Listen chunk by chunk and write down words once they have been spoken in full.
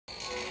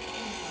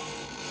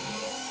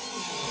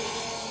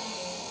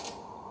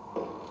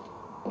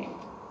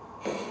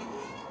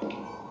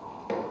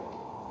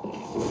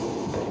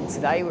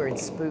Today we're in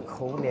Spook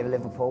Hall near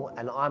Liverpool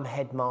and I'm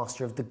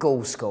headmaster of the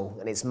Ghoul School,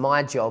 and it's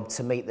my job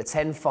to meet the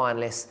 10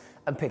 finalists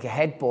and pick a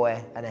head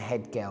boy and a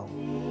head girl.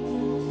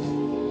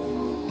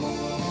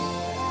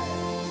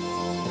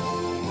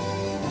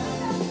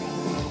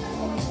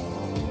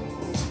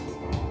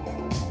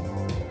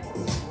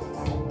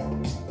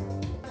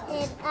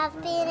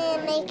 I've been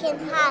here making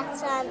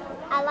hats and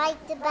I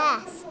like the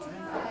best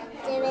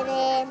doing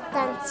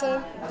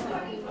dancing.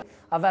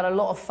 I've had a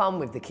lot of fun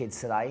with the kids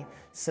today.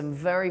 Some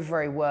very,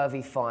 very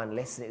worthy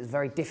finalists, and it was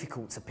very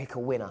difficult to pick a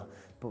winner.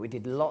 But we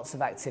did lots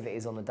of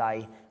activities on the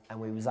day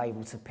and we was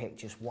able to pick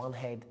just one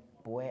head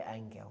boy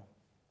and girl.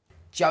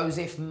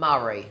 Joseph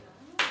Murray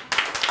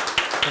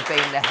for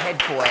being the head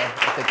boy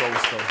of the Ghoul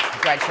School.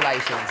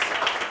 Congratulations.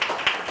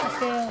 I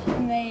feel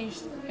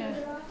amazed.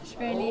 It's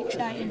really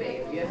exciting.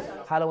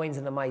 Halloween's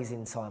an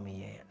amazing time of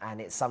year, and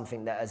it's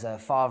something that, as a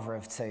father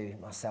of two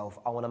myself,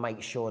 I want to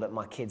make sure that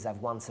my kids have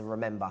one to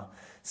remember.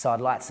 So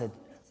I'd like to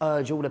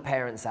urge all the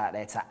parents out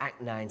there to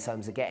act now in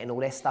terms of getting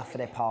all their stuff for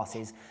their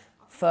parties.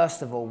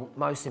 First of all,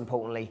 most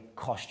importantly,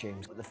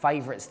 costumes. The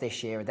favourites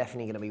this year are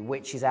definitely going to be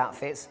witches'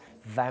 outfits,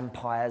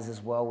 vampires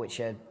as well, which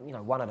are, you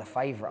know, one of the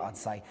favourite, I'd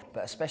say.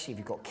 But especially if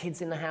you've got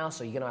kids in the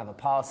house or you're going to have a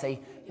party,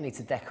 you need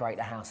to decorate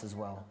the house as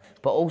well.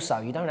 But also,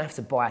 you don't have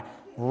to buy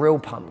real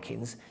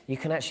pumpkins. You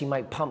can actually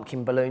make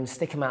pumpkin balloons,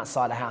 stick them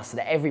outside the house so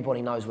that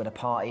everybody knows where the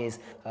party is.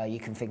 You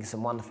can think of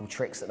some wonderful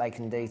tricks that they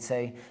can do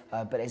too.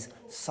 But there's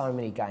so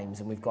many games,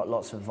 and we've got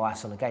lots of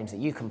advice on the games that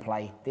you can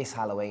play this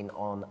Halloween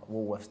on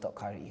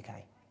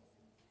woolworths.co.uk.